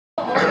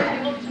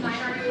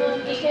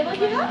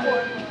Hi,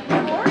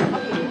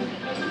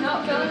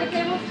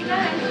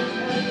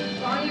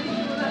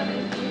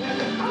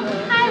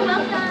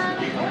 welcome.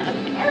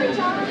 Ellie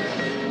John.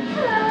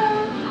 Hello.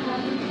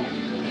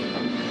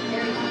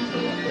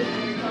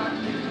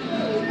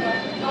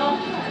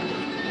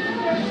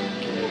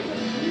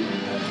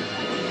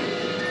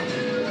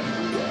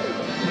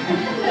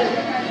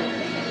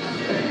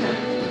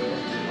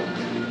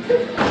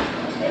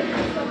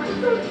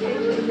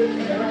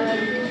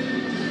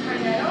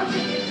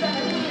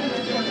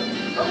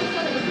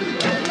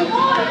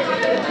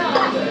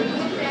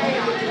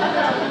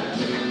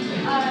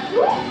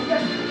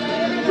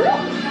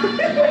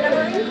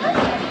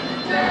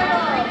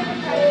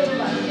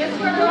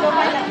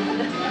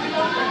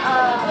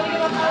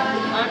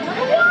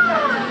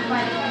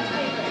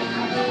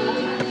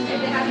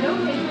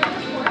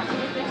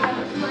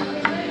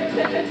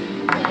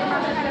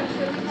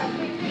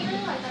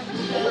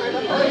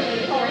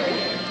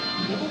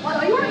 Well,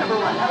 you were number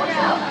one. That works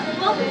out.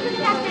 Welcome to the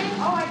cafe.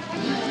 Oh, I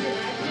texted you.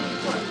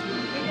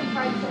 We can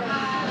try to.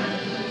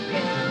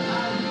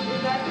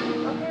 Is that okay with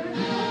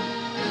you?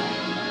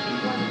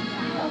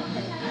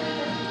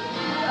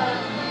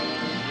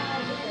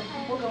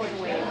 We'll go in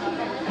waves.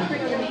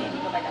 Bring your name.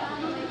 Go by that.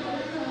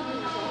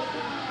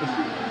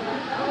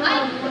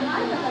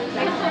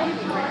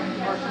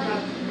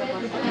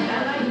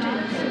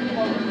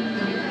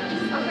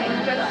 Okay,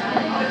 just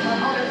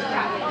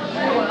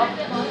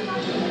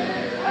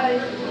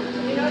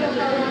you know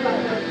about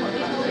the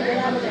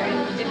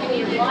if you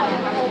need to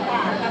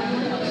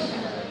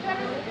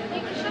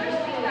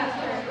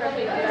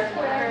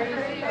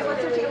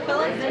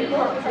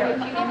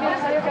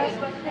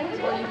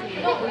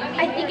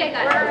I think I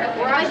got it.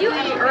 We're at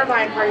the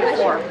Irvine Party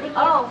 4.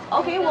 Oh,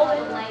 okay, well,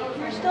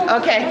 you're still...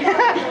 Okay.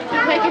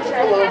 Just making sure.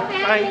 Hello.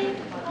 Hi.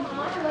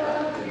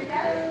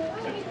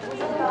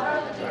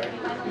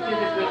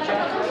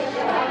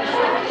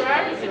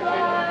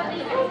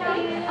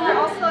 We're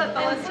also at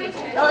Bella's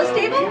table. Bella's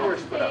table? You were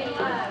split up.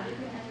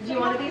 Do you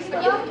want to be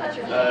split up?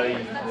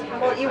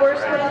 Well, you were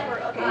split up, or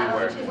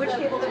okay. Which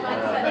table did you I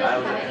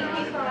was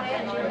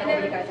And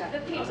then the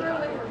paper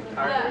with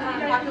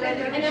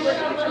and then with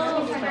the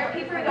little square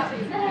paper got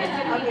and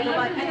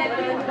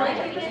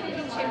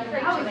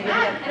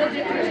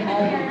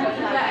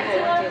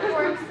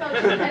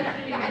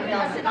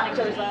then sit on each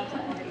other's laps.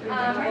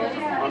 That's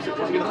Honestly,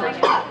 what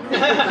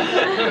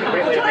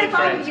I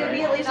thought you'd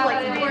be at least like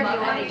 3 of you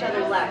on each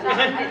other's laps. The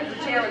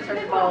chair would start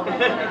to fall.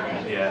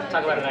 Yeah.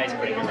 Talk about an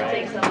icebreaker, right?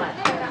 Thanks so much.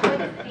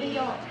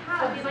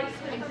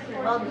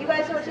 Well, you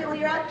guys know what table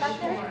you're at back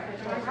there?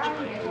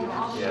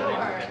 Yeah.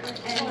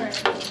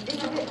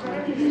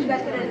 You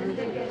guys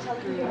gonna tell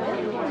me?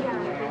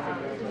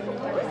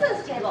 Who's this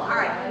table? All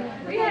right.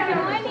 Good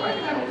morning.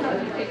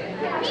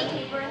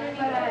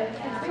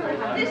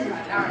 This is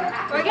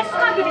Or I guess it's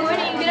not good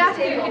morning, good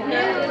afternoon, good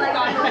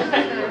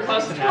noon.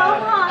 Close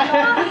enough.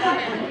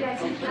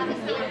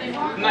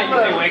 I'm not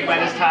usually awake by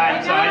this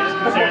time, so I just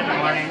consider it the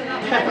morning.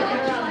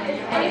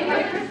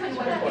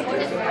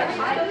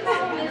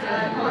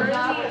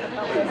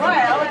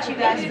 Alright, I'll let you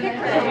guys pick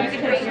for them. You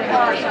can bring your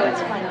car so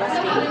it's fun. Let's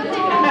see.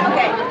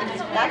 Okay,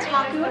 that's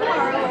Haku and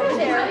Haru over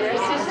there. They're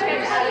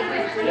sisters.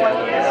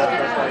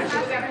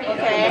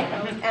 Okay,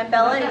 and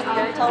Bella is the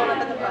very tall one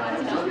up in the front.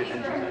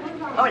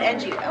 Oh, and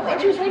Angie. Oh,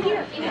 Angie was right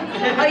here.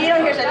 Oh, you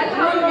don't hear such. We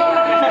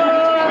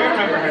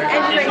remember her.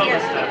 Angie She's right all here.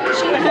 this stuff.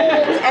 She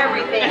folds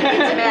everything.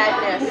 It's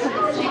madness.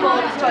 She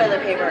folds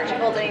toilet paper. She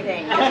folds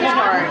anything. This is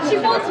hard. She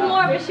folds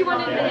more, but she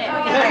wanted a minute.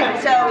 Okay,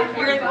 so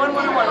you're gonna go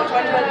one-on-one. Which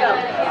one do you want to go?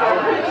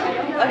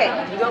 Okay,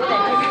 you go with it.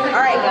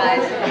 All right,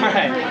 guys. All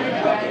right.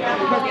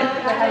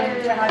 Go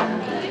ahead,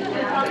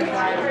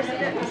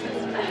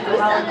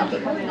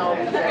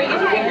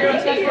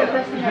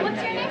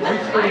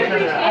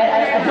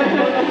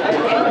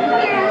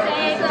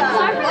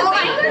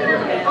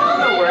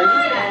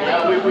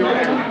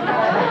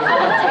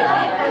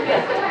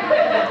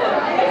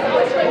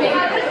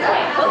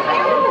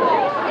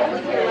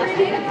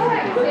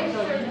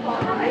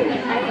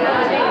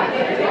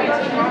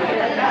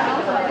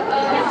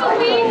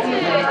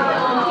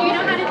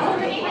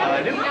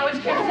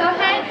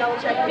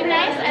 be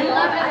nice. I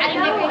love adding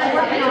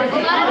decorations. A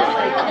lot of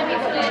other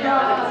people do.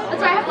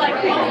 That's why I have a lot of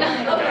crazy.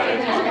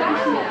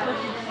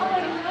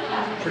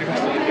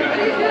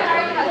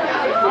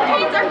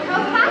 Kids are so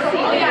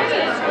classy. Yeah,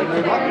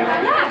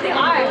 they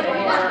are.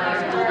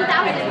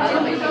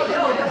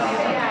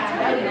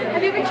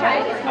 Have you ever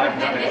tried it? I've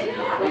done it.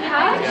 You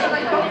have?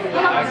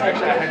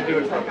 Actually, I had to do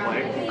it from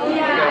blank.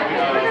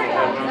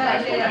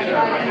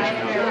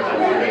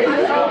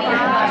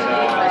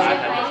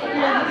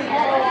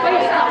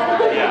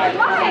 Yeah,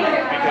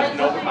 because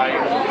no, I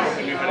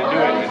knew how to do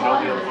it and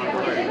nobody else wanted to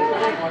learn.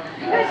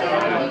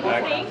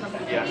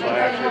 Yeah, so I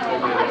actually told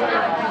the other guy.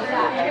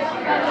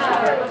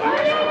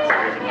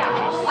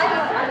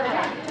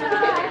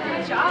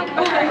 Good job.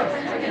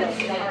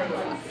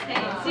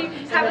 So you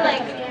have to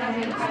like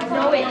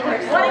know it in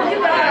person. One of you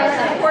guys,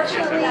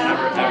 unfortunately, You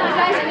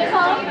guys in the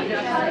phone?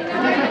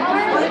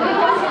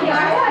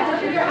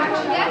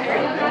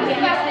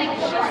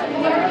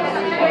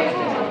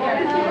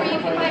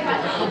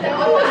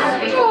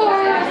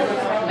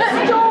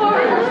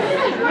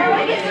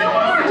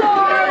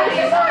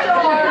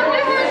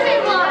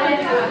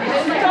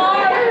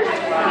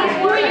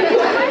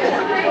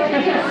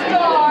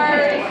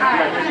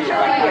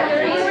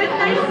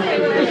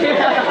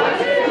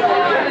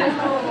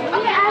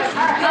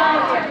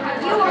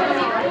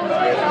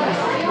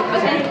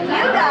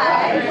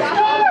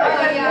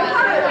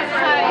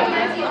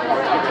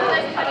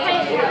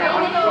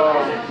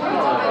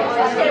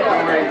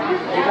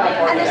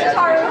 And this is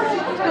Haru,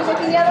 who's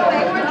looking the other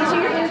way. These are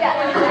your new guests.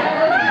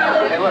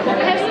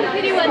 I have some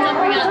pretty ones I'll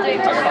bring out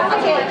there.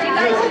 Okay, do you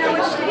guys know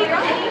which to be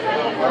right?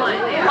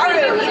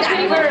 Haru,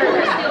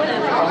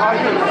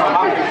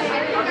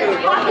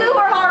 Haku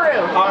or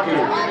Haru? Haku.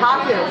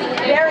 Haku.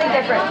 Very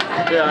different.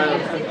 Yeah.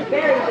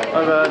 Very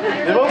different.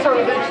 They both start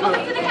with H.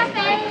 Welcome to the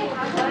cafe.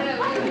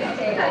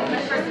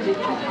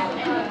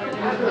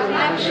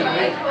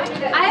 Actually,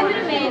 I have been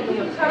a maid.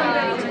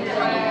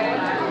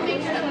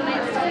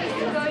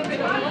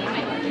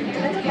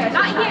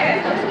 Not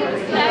here, but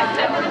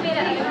I've been a maid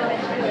at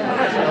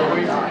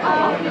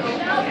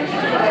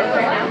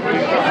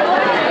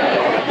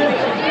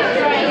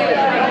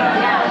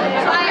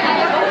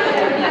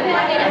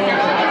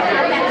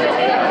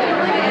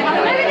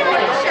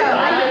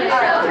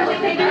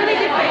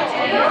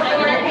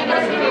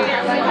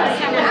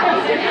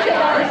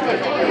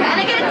and I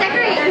get to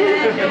decorate. I'm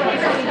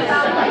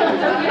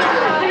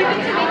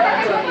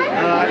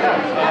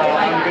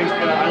based, I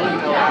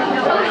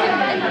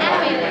live in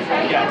LA.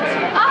 Yeah.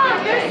 Oh,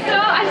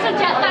 I'm so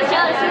not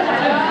jealous.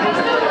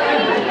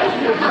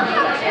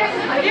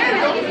 Yeah,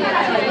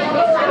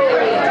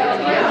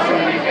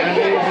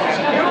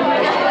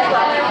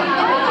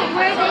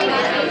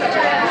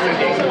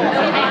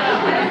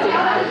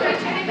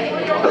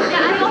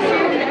 I've also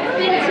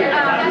been to,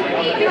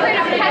 have you heard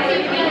of Cafe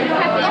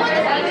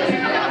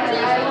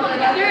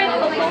They're in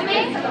Okome.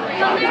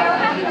 Well, they're not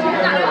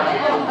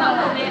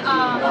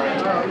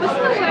Okome. What's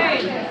the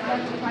word?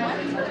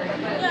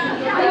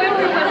 The word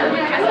for when we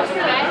dress up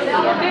guys.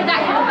 They're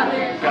that kind of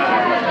color.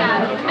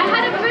 Yeah. I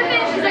had a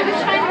ribbon because I was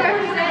trying to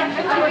represent a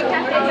Cafe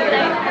Cafe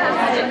today.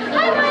 Oh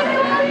my god!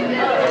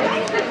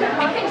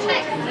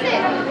 Sit.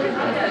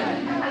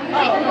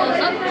 Hey, hold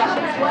up.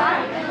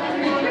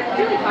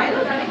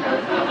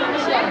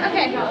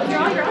 Okay.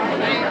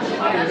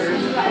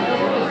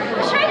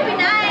 Let's try to be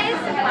nice.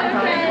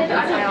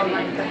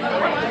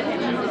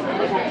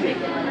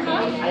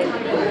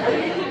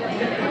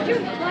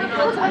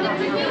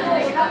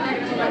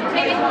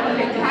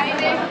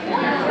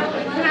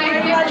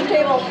 You're at your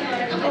table.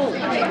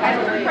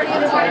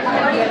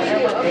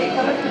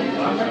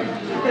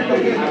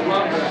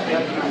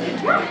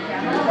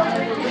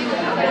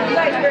 You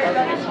guys are very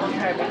good.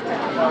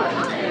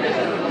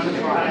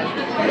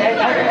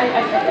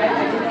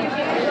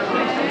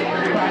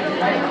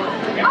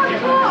 Oh,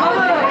 cool!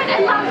 I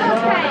love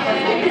those guys.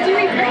 Did you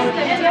reverse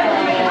them too?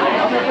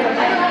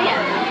 Yeah.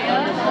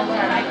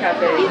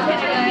 He's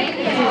good, right?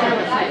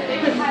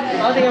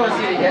 I think I want to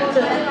see it again.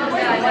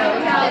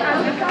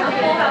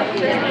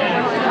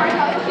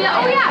 Yeah,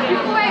 oh yeah,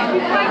 before I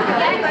forget,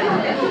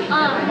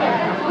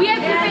 we have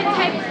different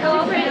types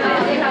of different,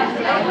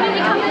 when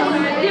it comes to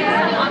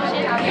different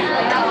options,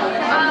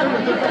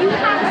 you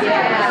have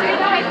certain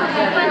type of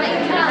fun that you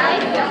cannot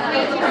like,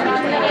 way too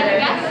much for the other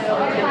guests.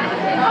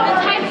 The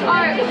types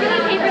are really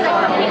paper, like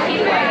cupcake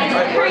paper, is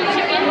curry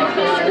chicken,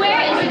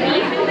 square is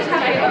beef,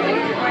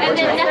 and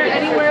then nothing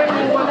anywhere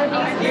you want to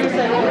use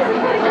it.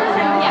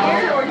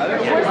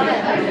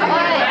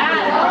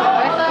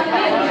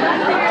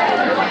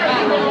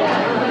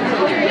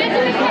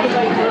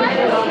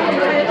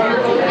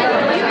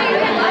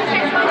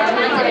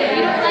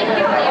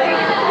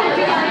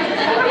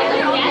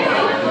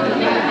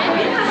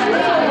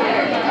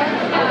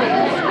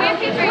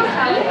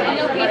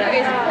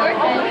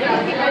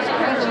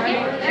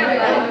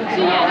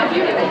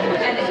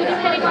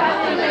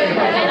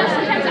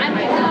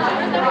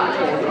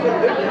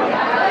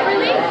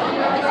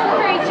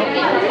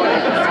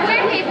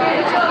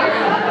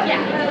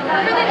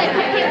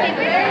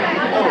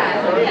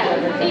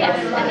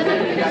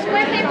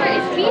 Square paper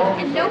is beef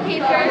and no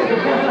paper.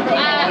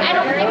 I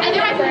don't think, I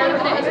have one of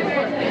those.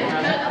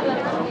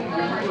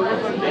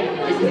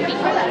 This is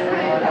beef.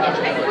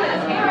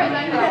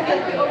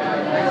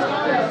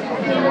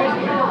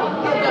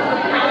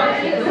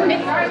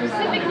 It's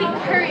specifically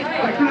curry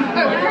pork,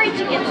 or curry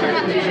chicken, so I'm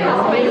not too sure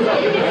how spicy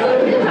it is.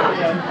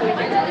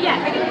 Yeah.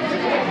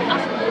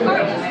 Or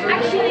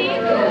actually,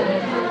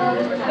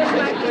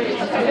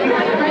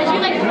 would you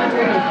like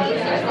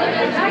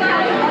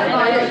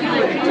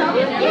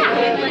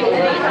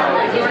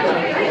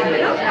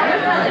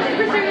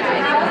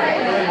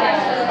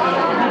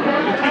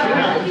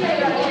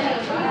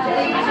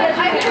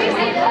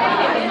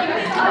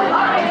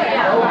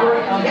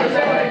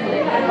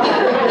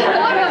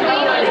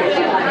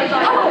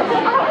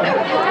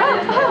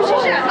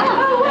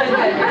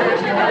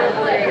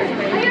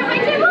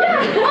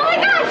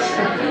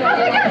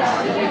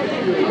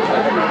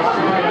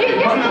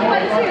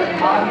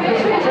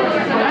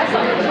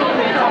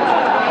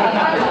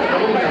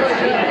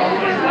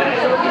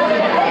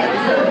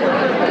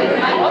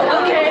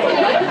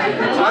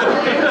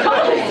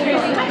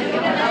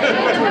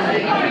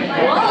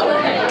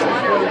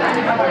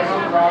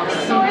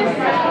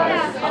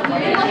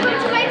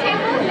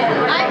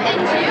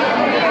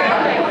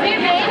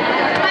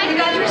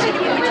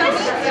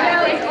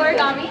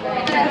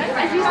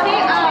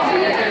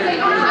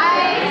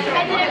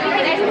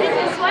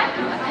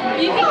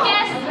You can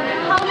guess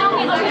how long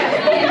it took.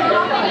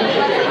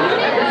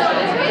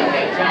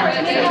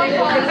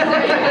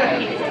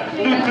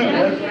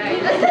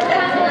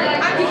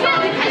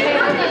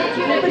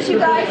 Push you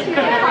guys to the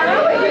car.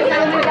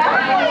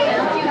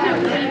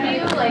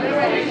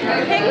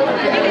 Pick a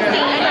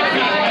seat.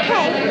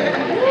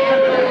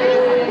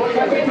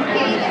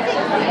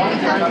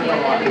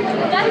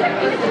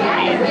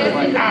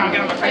 I'm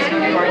gonna look crazy.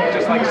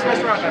 Just like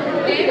smash around them.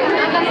 We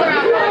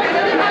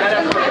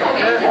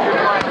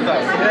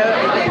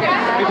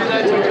do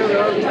that to each other.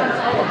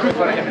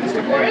 But I have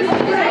Instagram.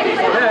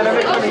 Yeah, and I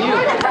make fun of you.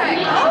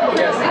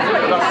 Yes.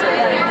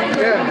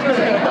 Yeah.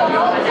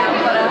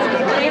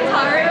 James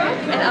Haru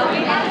and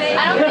Elby. I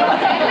don't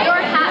think your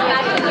hat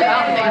matches your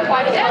outfit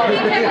quite as well.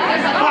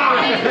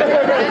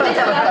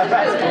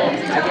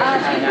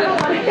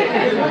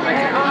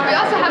 We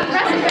also have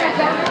press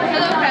person.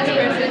 Hello, press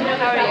person.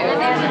 How are you?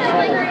 Okay.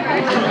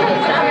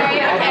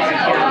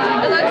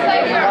 It looks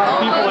like we're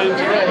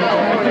almost.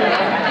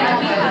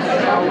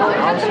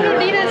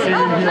 Adidas.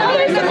 Oh,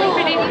 there's something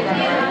pretty.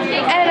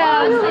 And they're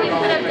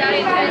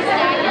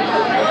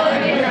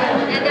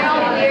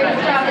all weird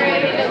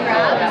strawberry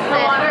wraps.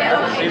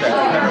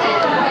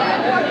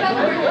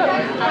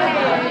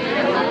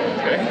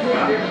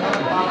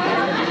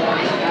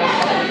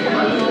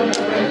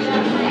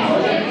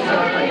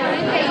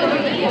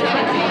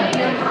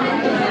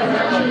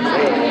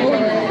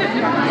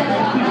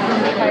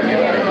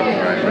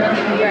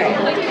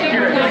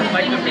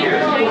 Like the beer.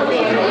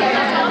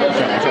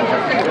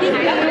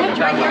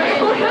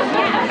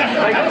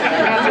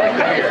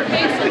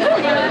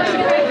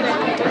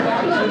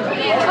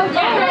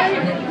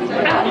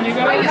 Can you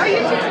go? Are you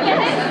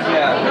together?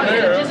 Yeah.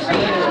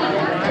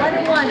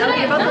 One.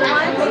 Okay, both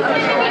ones.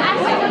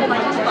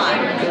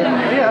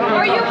 Or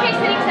are you okay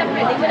sitting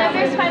separately? Whatever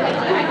is fine with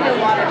you.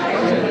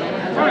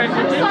 Alright.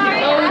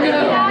 Sorry.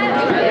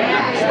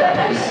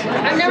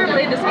 I've never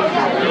played this game.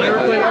 You ever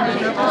play one?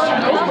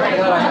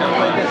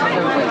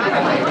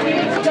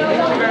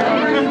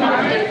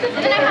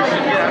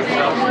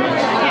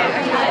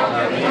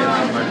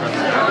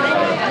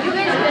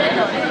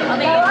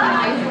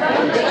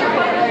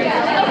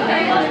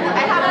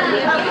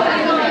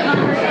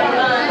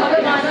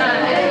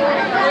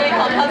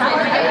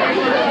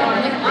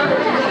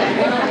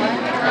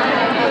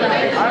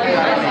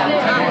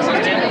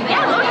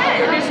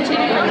 There's two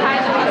different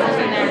kinds of pieces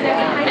in there.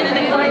 And then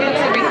the color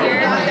gets over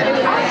here.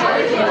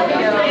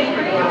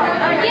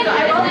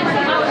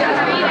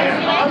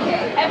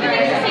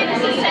 Everything's the same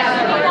as the set.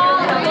 We all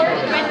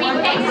when we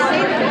pick.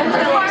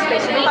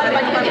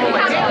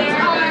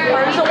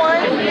 Where's the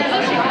one? Do you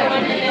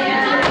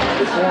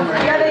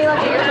have any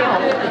left at your table?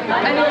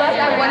 Any left? I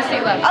have one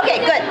seat left. Okay,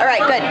 good. All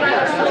right, good.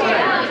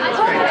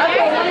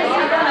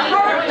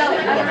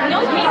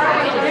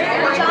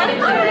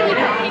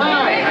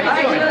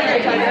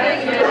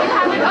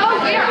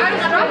 Oh, we are out of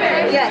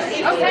strawberry. Yes.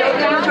 Don't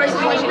give them choices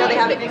unless you know they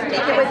have it.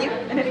 Take it with you.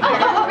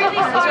 Oh, really?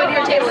 Let's go to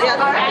your table, yes.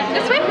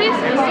 This way, please.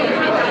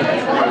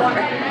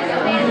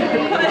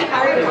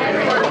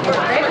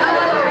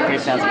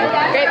 Great, sounds good.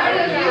 Great.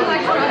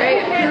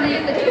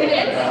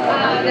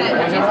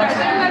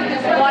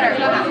 Water.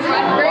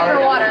 Grape or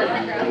water?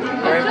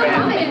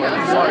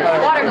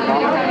 Water.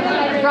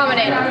 Ramen.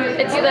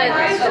 It's the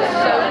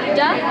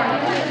soda.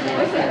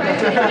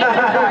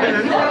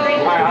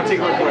 Alright, I'll take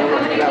a look for you.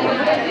 We'll do that one.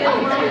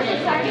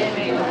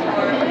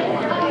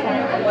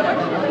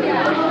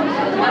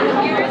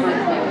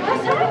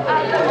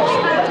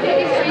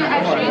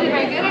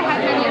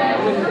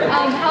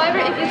 However,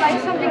 if you'd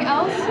like something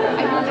else, I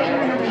can get you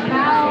another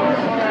now, or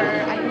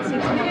I can see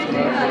something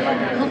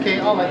else. Okay,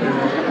 I'll let you know.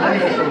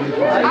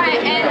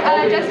 Alright,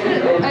 and just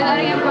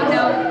letting everyone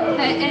know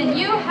that, and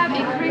you have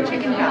a curry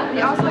chicken meal.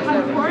 We also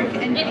have pork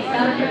and beef. So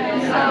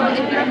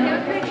if you're okay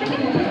with curry chicken,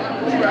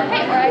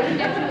 hey, or I can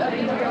get you a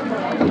beef grill.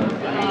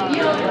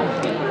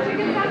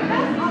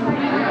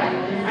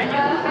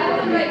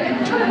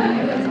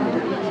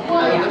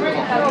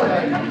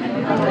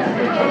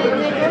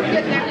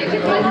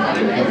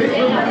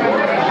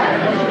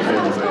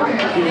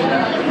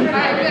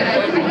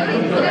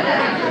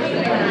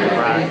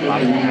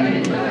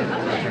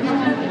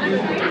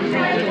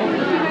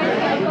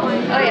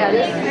 Oh yeah,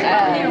 this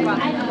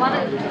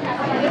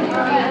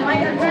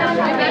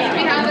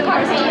we have the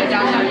car seat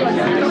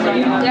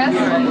downtown. Yes?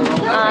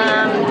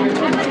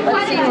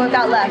 Let's see who we've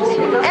got left.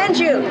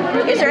 Andrew!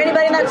 Is there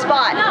anybody in that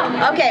spot?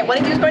 Okay, one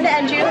of you is going to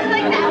Andrew.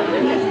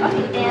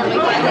 And we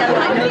find the other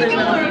one.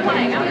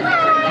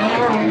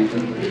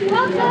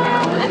 Welcome.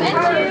 I'm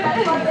Andrew.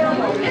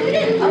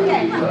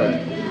 Okay.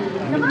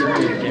 Come on.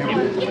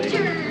 Get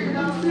your.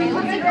 Okay,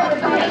 let's go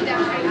down right now.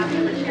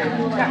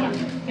 Okay,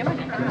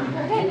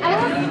 I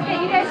want to get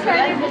you guys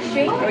started with the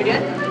street. Are we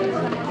good?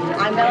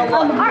 I'm gonna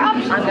look. Our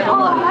options I'm gonna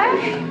look. are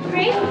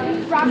grape,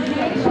 broccoli,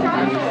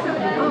 strawberry.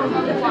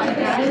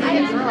 I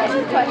have some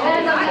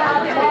questions.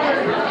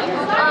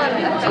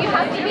 Do you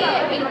have to be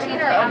 18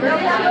 or over to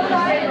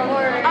apply,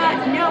 or?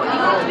 No, you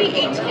have to be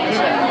 18 to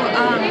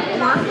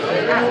work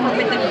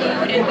with the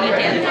food and be a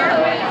dancer,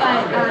 but you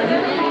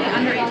can be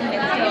under 18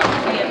 and still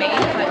be a maid,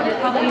 but you're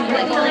probably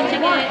like selling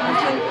tickets,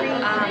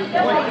 doing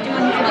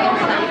some other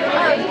stuff.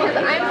 Because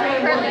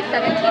I'm currently only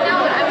 17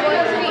 now, but I'm going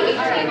to be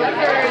 18 for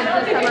the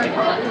summer.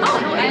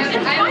 Oh, no,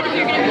 it's fine if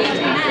you're going to be 18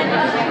 then.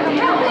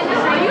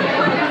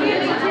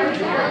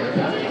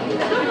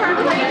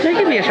 No,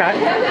 give me a shot.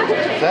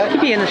 That?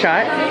 Keep me in the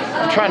shot.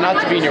 Try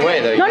not to be in your way,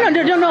 though. No. I'm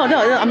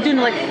doing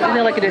like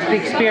the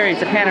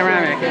experience, a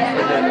panoramic.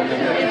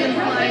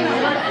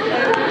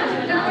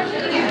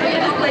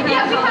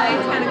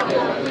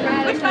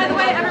 Which, by the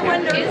way,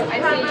 everyone knows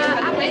from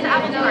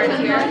Apple cards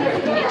here.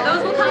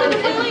 Those will come